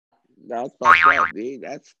That's fucked up, dude.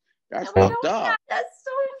 That's We fucked don't have, up. that's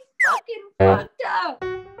so fucking fucked up.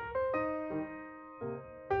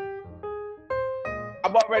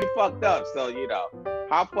 I'm already fucked up, so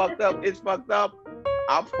how fucked up is fucked up.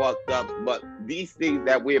 I'm fucked up, but these things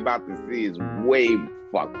that we're about to see is way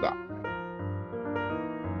fucked up.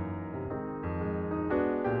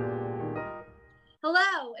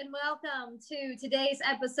 Hello and welcome to today's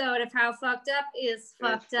episode of How Fucked Up is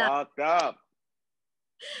Fucked Up. Fucked up.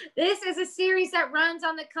 This is a series that runs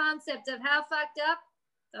on the concept of how fucked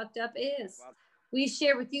up is. We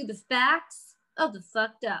share with you the facts of the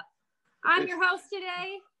fucked up. I'm your host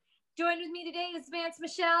today. Joined with me today is Vance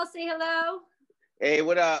Michel. Say hello. Hey,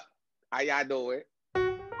 what up? How y'all doing?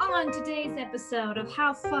 On today's episode of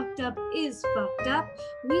How Fucked Up is Fucked Up,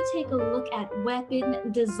 we take a look at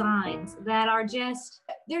weapon designs that are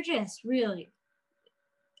really,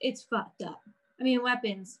 it's fucked up. I mean,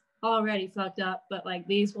 weapons already fucked up, but like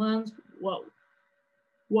these ones, whoa.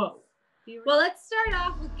 Well, let's start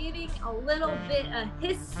off with giving a little bit of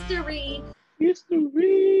history.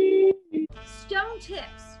 Stone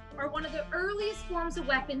tips are one of the earliest forms of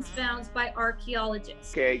weapons found by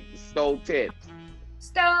archaeologists. Okay, stone tips.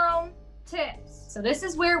 Stone tips. So this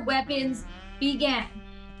is where weapons began.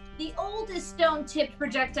 The oldest stone-tipped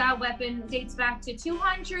projectile weapon dates back to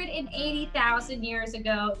 280,000 years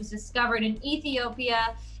ago. It was discovered in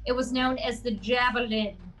Ethiopia. It was known as the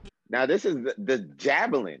javelin. Now this is the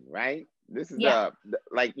javelin, right? This is the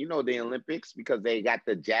like the Olympics, because they got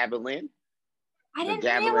the javelin. I didn't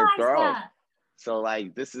realize that. So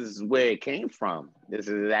like this is where it came from. This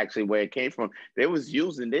is actually where it came from. They was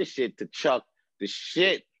using this shit to chuck the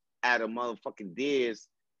shit out of motherfucking deers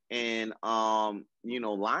and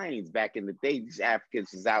lions back in the day. These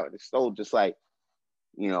Africans is out in the stove just like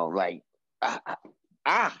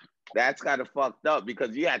that's kind of fucked up,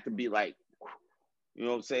 because you have to be like, you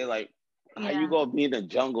know what I'm saying, like how you gonna be in the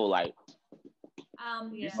jungle like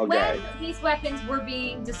When these weapons were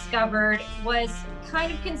being discovered was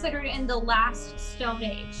kind of considered in the last Stone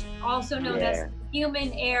Age, also known as the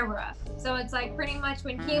human era. So it's like pretty much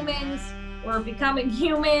when humans were becoming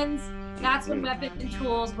humans, that's when weapons and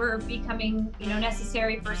tools were becoming,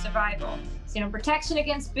 necessary for survival. So, protection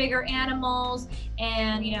against bigger animals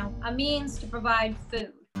and, a means to provide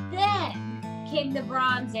food. Then came the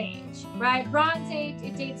Bronze Age, right? Bronze Age,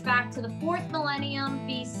 it dates back to the 4th millennium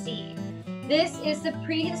BC. This is the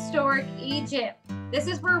prehistoric Egypt. This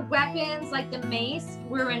is where weapons like the mace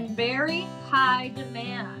were in very high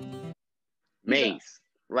demand. Mace,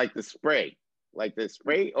 like the spray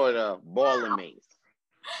or the ball and mace?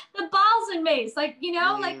 The balls and mace, like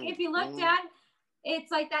if you looked at,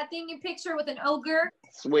 it's like that thing you picture with an ogre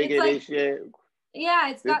swinging and shit.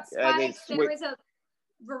 Yeah, it's got spikes. There is a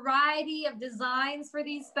variety of designs for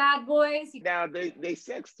these bad boys. Now they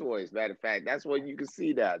sex toys. Matter of fact, that's where you can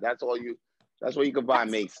see that. That's where you can buy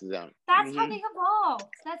maces on. That's how they evolved.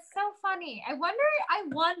 That's so funny. I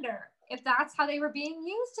wonder if that's how they were being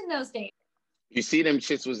used in those days. You see, them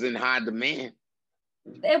shits was in high demand.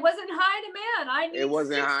 It wasn't high demand. I need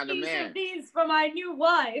 60 of these for my new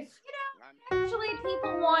wife. Actually,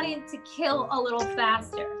 people wanted to kill a little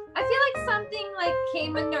faster. I feel like something like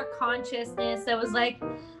came in their consciousness that was like,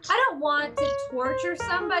 I don't want to torture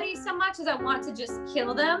somebody so much as I want to just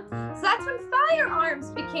kill them. So that's when firearms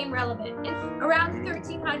became relevant. And around the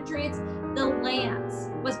 1300s, the lance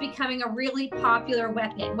was becoming a really popular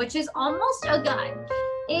weapon, which is almost a gun.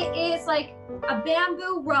 It is like a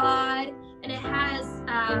bamboo rod, and it has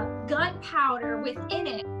gunpowder within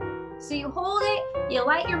it. So you hold it, you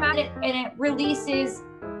light your match, and it releases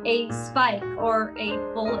a spike or a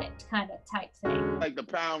bullet kind of type thing. Like the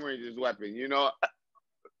Power Rangers weapon,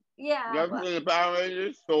 Yeah. You ever seen the Power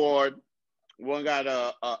Rangers sword? One got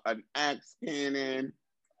an axe cannon,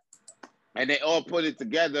 and they all put it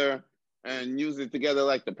together and use it together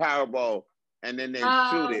like the Powerball, and then they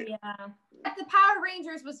shoot it. Yeah. The Power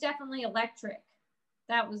Rangers was definitely electric.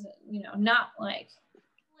 That was, not like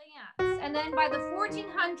lance. And then by the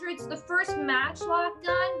 1400s, the first matchlock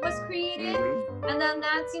gun was created. And then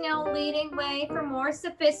that's, leading way for more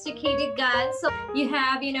sophisticated guns. So you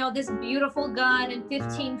have, this beautiful gun in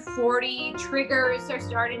 1540. Triggers are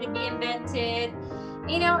starting to be invented.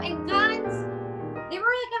 And guns, they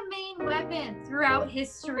were like a main weapon throughout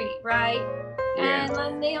history, right? Yeah. And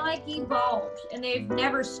then they evolved, and they've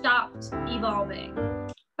never stopped evolving.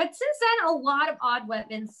 But since then, a lot of odd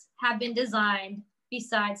weapons have been designed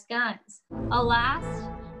besides guns. Alas,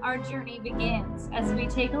 our journey begins as we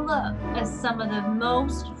take a look at some of the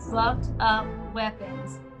most fucked up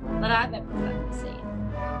weapons that I've ever fucking seen.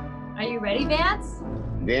 Are you ready, Vance?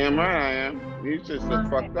 Damn right I am. You just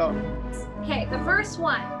fucked up. Okay, the first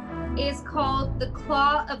one is called the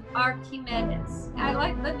Claw of Archimedes. I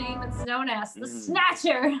like the name. It's known as the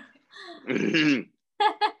Snatcher.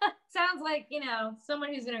 Sounds like, you know,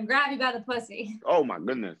 someone who's gonna grab you by the pussy. Oh my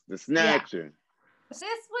goodness, the Snatcher. Yeah. This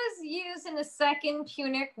was used in the Second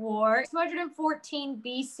Punic War, 214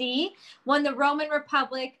 BC, when the Roman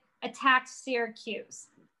Republic attacked Syracuse.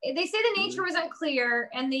 They say the nature was unclear,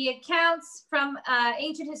 and the accounts from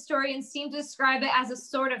ancient historians seem to describe it as a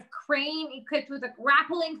sort of crane equipped with a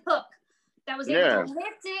grappling hook that was able to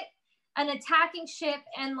lift it, an attacking ship,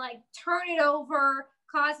 and like turn it over,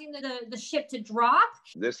 causing the ship to drop.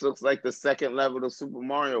 This looks like the second level of Super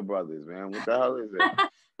Mario Brothers, man. What the hell is it?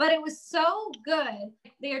 But it was so good,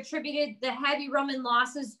 they attributed the heavy Roman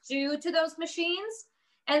losses due to those machines.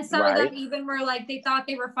 And some of them even were like, they thought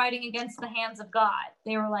they were fighting against the hands of God.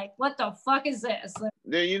 They were like, what the fuck is this?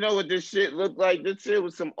 Then you know what this shit looked like? This shit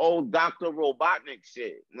was some old Dr. Robotnik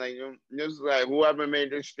shit. Like, this is like whoever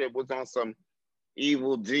made this shit was on some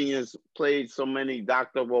evil genius, played so many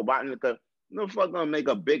Dr. Robotnik. No fuck gonna make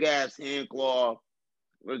a big ass hand claw.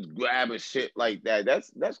 Let's grab a shit like that.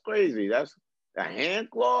 That's crazy. That's a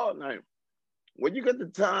hand claw. Like, when you get the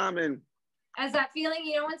time and as that feeling,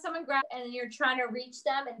 you know, when someone grabs and you're trying to reach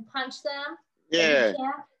them and punch them, yeah,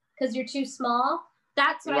 because you're too small.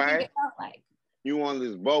 That's what I think it felt like. You on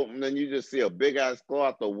this boat and then you just see a big ass claw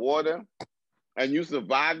out the water, and you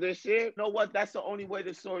survive this shit. You know what? That's the only way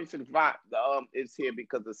the story survived. Is here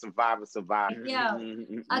because the survivor survived. Yeah,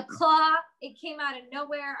 a claw. It came out of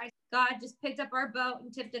nowhere. God just picked up our boat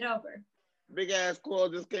and tipped it over. Big ass claw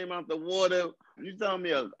just came out the water. You telling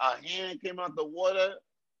me a hand came out the water?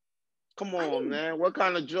 Come on, man. What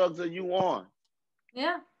kind of drugs are you on?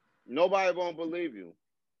 Yeah. Nobody won't believe you.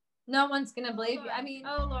 No one's going to believe you. I mean,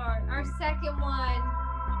 oh, Lord. Our second one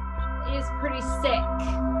is pretty sick.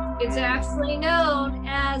 It's actually known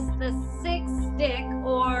as the six stick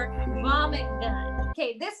or vomit gun.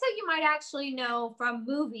 Okay, this that you might actually know from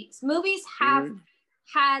movies. Movies have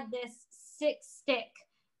had this six stick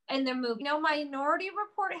in their movie. You know, Minority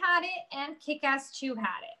Report had it and Kick-Ass 2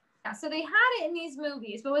 had it. Yeah, so they had it in these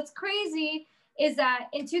movies, but what's crazy is that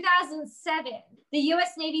in 2007, the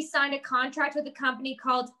U.S. Navy signed a contract with a company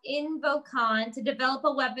called Invocon to develop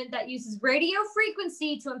a weapon that uses radio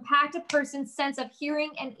frequency to impact a person's sense of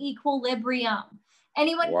hearing and equilibrium.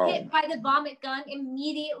 Anyone hit by the vomit gun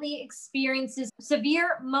immediately experiences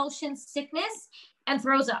severe motion sickness and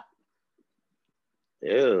throws up.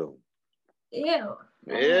 Ew. Ew.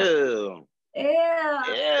 Ew. Ew.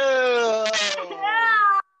 Ew.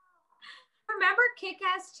 Remember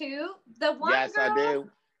Kick-Ass 2? The one girl, I do.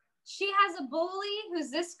 She has a bully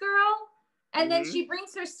who's this girl, and then she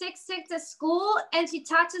brings her six stick to school, and she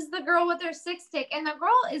touches the girl with her six stick, and the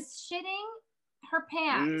girl is shitting her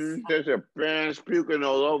pants. There's her pants puking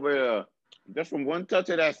all over her. Just from one touch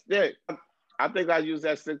of that stick. I think I used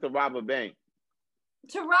that stick to rob a bank.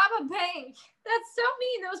 To rob a bank? That's so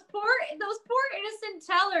mean. Those poor innocent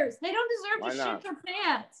tellers. They don't deserve to shit their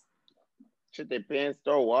pants. Shit their pants,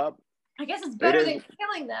 throw up. I guess it's better than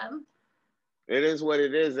killing them. It is what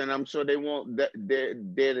it is, and I'm sure they won't dare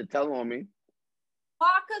to tell on me.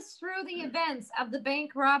 Walk us through the events of the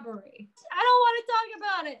bank robbery. I don't want to talk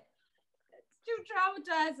about it. It's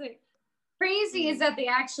too traumatizing. Crazy is that they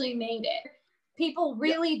actually made it. People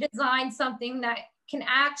really designed something that can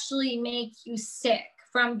actually make you sick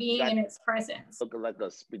from being in its presence. Looking like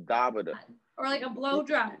a speedometer. Or like a blow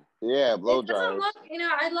dry. Yeah, blow dry. You know,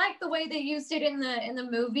 I like the way they used it in the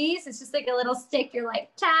movies. It's just like a little stick. You're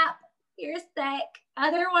like, tap, you're sick.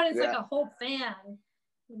 Other one is like a whole fan.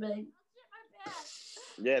 But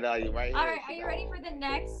yeah, no, you're right. All right, are you ready for the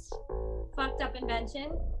next fucked up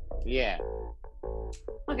invention? Yeah.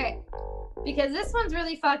 Okay, because this one's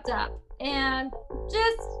really fucked up, and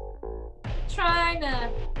just trying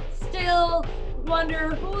to still wonder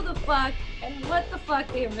who the fuck and what the fuck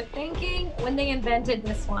they were thinking when they invented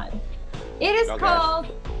this one. It is called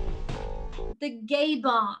the gay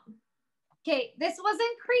bomb. Okay, this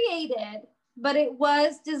wasn't created, but it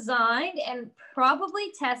was designed and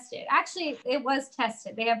probably tested. Actually, it was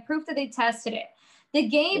tested. They have proof that they tested it. The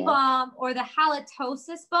gay bomb, or the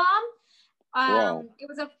halitosis bomb,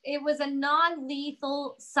 it was a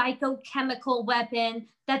non-lethal psychochemical weapon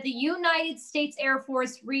that the United States Air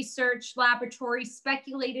Force Research Laboratory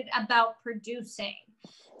speculated about producing.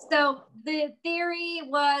 So the theory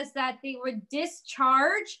was that they would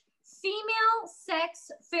discharge female sex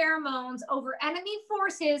pheromones over enemy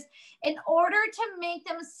forces in order to make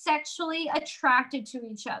them sexually attracted to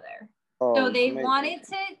each other. So they wanted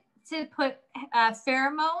to put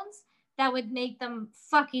pheromones that would make them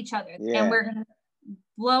fuck each other. Yeah. And we're going to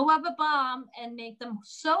blow up a bomb and make them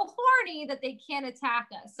so horny that they can't attack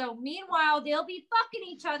us. So meanwhile, they'll be fucking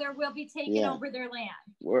each other. We'll be taking over their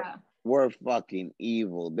land. We're fucking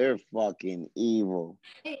evil. They're fucking evil.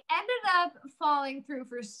 It ended up falling through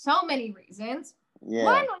for so many reasons. Yeah.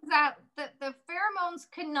 One was that the pheromones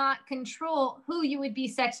could not control who you would be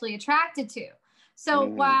sexually attracted to. So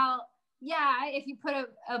while, if you put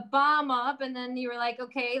a bomb up and then you were like,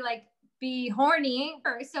 okay, like, be horny.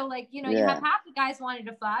 So like, you know, you have half the guys wanting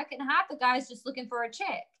to fuck and half the guys just looking for a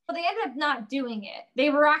chick. Well, they ended up not doing it.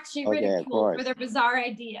 They were actually ridiculed for their bizarre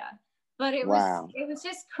idea. But it was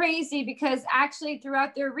just crazy because actually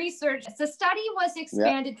throughout their research, the study was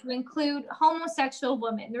expanded to include homosexual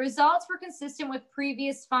women. The results were consistent with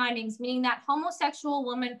previous findings, meaning that homosexual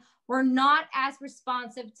women were not as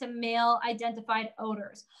responsive to male-identified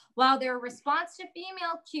odors, while their response to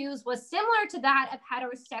female cues was similar to that of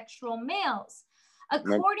heterosexual males.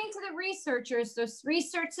 According to the researchers, this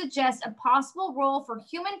research suggests a possible role for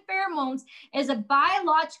human pheromones as a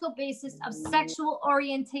biological basis of sexual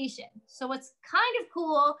orientation. So what's kind of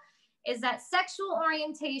cool is that sexual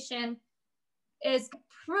orientation is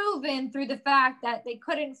proven through the fact that they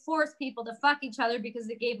couldn't force people to fuck each other because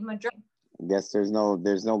they gave them a drug. Yes, there's no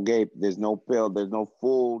gay, there's no pill, there's no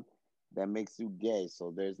food that makes you gay.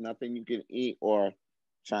 So there's nothing you can eat or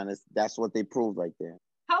that's what they proved right there.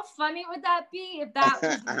 How funny would that be if that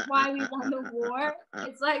was why we won the war?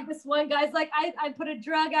 It's like this one guy's like, I put a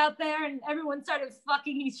drug out there and everyone started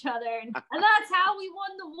fucking each other. And that's how we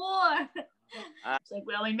won the war. It's like,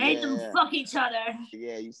 well, we made them fuck each other.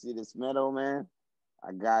 Yeah, you see this medal, man?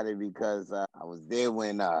 I got it because I was there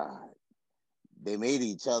when they made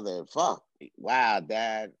each other fuck. Wow,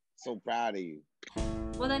 Dad. So proud of you.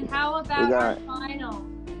 Well, then how about our final?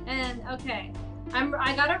 And okay.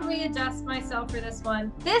 I gotta readjust myself for this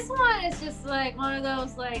one. This one is just like one of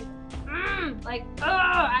those I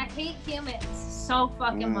hate humans so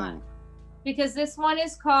fucking much. Because this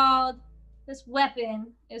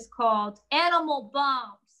weapon is called animal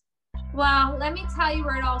bombs. Well, let me tell you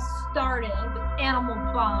where it all started with animal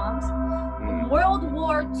bombs. In World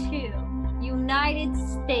War II, United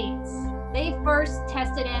States, they first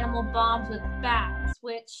tested animal bombs with bats,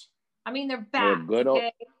 which, I mean, they're bats,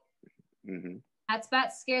 okay?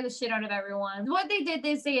 Bats scare the shit out of everyone. What they did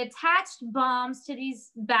is they attached bombs to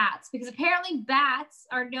these bats because apparently bats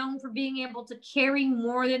are known for being able to carry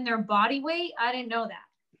more than their body weight. I didn't know that,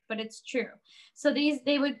 but it's true. So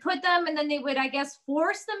they would put them and then they would, I guess,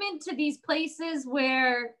 force them into these places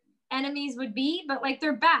where enemies would be, but like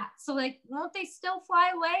they're bats. So like, won't they still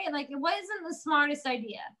fly away? And like, it wasn't the smartest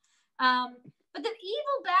idea. But the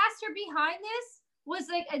evil bastard behind this was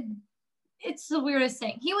like it's the weirdest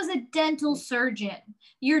thing. He was a dental surgeon.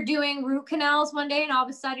 You're doing root canals one day and all of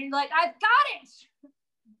a sudden you're like, I've got it.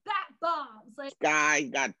 Bat bombs. Like, guy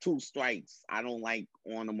got 2 strikes. I don't like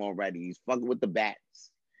on him already. He's fucking with the bats.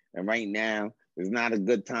 And right now, it's not a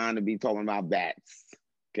good time to be talking about bats.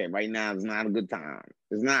 Okay, right now, it's not a good time.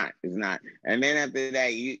 It's not. And then after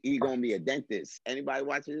that, you're going to be a dentist. Anybody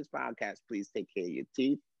watching this podcast, please take care of your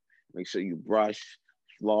teeth. Make sure you brush,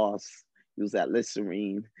 floss, use that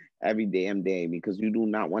Listerine every damn day because you do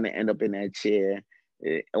not want to end up in that chair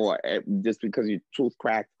or just because your tooth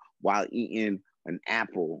cracked while eating an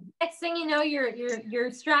apple. Next thing you know,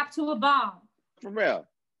 you're strapped to a bomb. For real.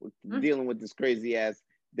 Dealing with this crazy ass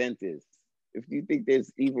dentist. If you think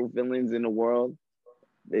there's evil villains in the world,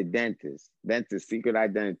 they're dentists. Dentist, secret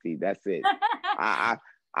identity. That's it. I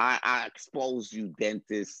expose you,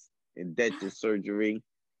 dentists and dentist surgery.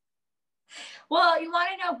 Well, you want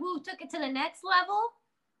to know who took it to the next level?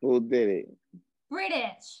 Who did it?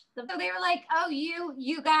 British. So they were like, oh,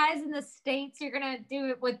 you guys in the States, you're going to do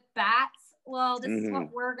it with bats? Well, this is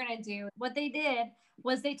what we're going to do. What they did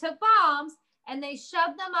was they took bombs and they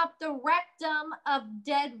shoved them up the rectum of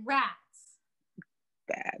dead rats.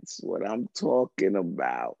 That's what I'm talking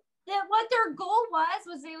about. That what their goal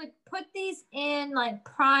was they would put these in like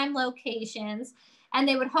prime locations and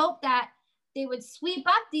they would hope that they would sweep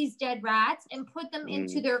up these dead rats and put them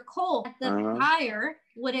into their coal. The fire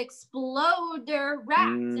would explode their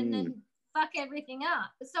rats and then fuck everything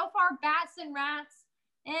up. So far, bats and rats,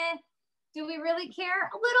 do we really care?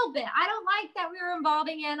 A little bit. I don't like that we were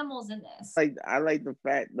involving animals in this. I like the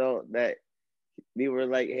fact, though, that they were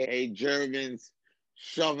like, hey, Germans,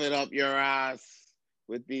 shove it up your ass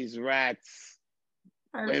with these rats.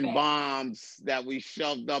 Perfect. And bombs that we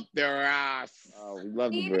shoved up their ass. Oh, we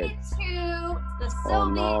love the Brits. Leave it to the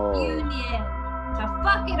Soviet Union to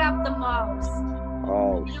fuck it up the most.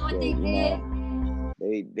 Oh, you know what they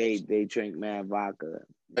did? They drank mad vodka.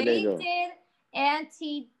 They did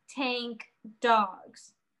tank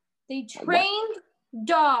dogs. They trained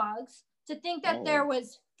dogs to think that there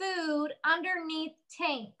was food underneath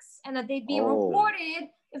tanks and that they'd be rewarded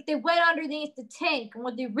if they went underneath the tank. And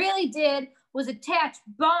what they really did was attach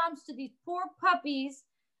bombs to these poor puppies,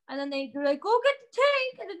 and then they'd be like, go get the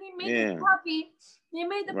tank, and then they made the puppy. They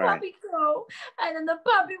made the puppy go, and then the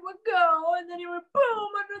puppy would go, and then it would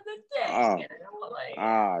boom under the tank.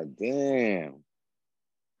 Damn.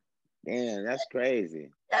 Damn, that's crazy.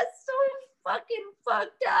 That's so fucking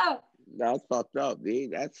fucked up. That's fucked up,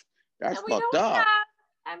 dude. That's fucked up.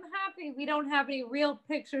 I'm happy we don't have any real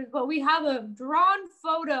pictures, but we have a drawn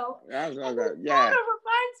photo. That's and the photo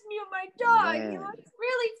reminds me of my dog. You know, it's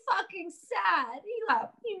really fucking sad.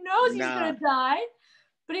 He knows he's gonna die,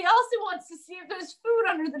 but he also wants to see if there's food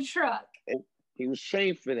under the truck. He was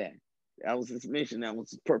trained for that. That was his mission. That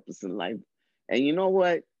was his purpose in life. And you know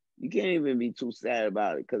what? You can't even be too sad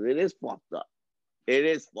about it because it is fucked up. It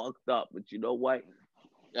is fucked up. But you know what?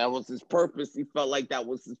 That was his purpose. He felt like that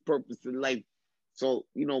was his purpose in life. So,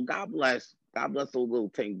 you know, God bless those little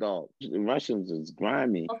tank dogs. The Russians is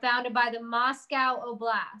grimy. Founded by the Moscow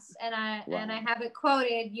Oblast. And I have it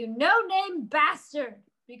quoted, you no-name bastard,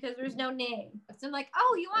 because there's no name. So I'm like,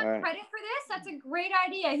 oh, you want credit for this? That's a great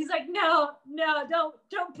idea. He's like, no,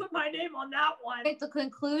 don't put my name on that one. The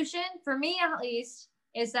conclusion, for me at least,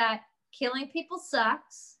 is that killing people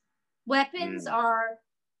sucks. Weapons are,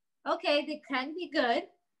 okay, they can be good,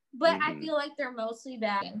 but I feel like they're mostly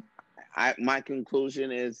bad. My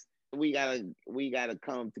conclusion is we gotta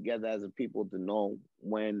come together as a people to know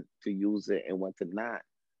when to use it and when to not.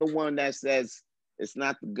 The one that says it's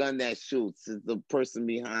not the gun that shoots, it's the person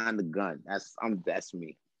behind the gun. That's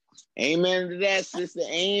me. Amen to that, sister.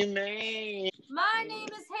 Amen. My name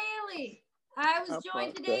is Hayley. I was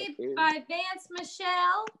joined today by Vance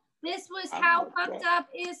Michel. This was How Fucked Up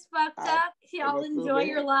is Fucked Up. Y'all enjoy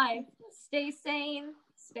your life. Stay sane,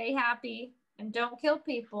 stay happy, and don't kill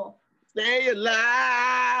people. Stay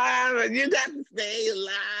alive. You got to stay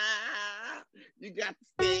alive. You got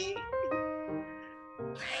to stay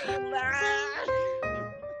alive.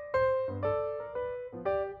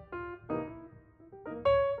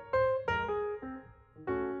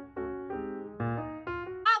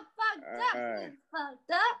 How fucked up is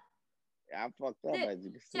fucked up. Yeah, I'm fucked up. As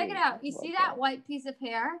you can see. Check it out. You see that white piece of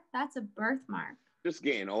hair? That's a birthmark. Just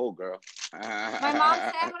getting old, girl. My mom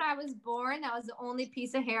said when I was born, that was the only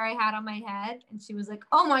piece of hair I had on my head. And she was like,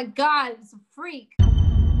 oh my God, it's a freak.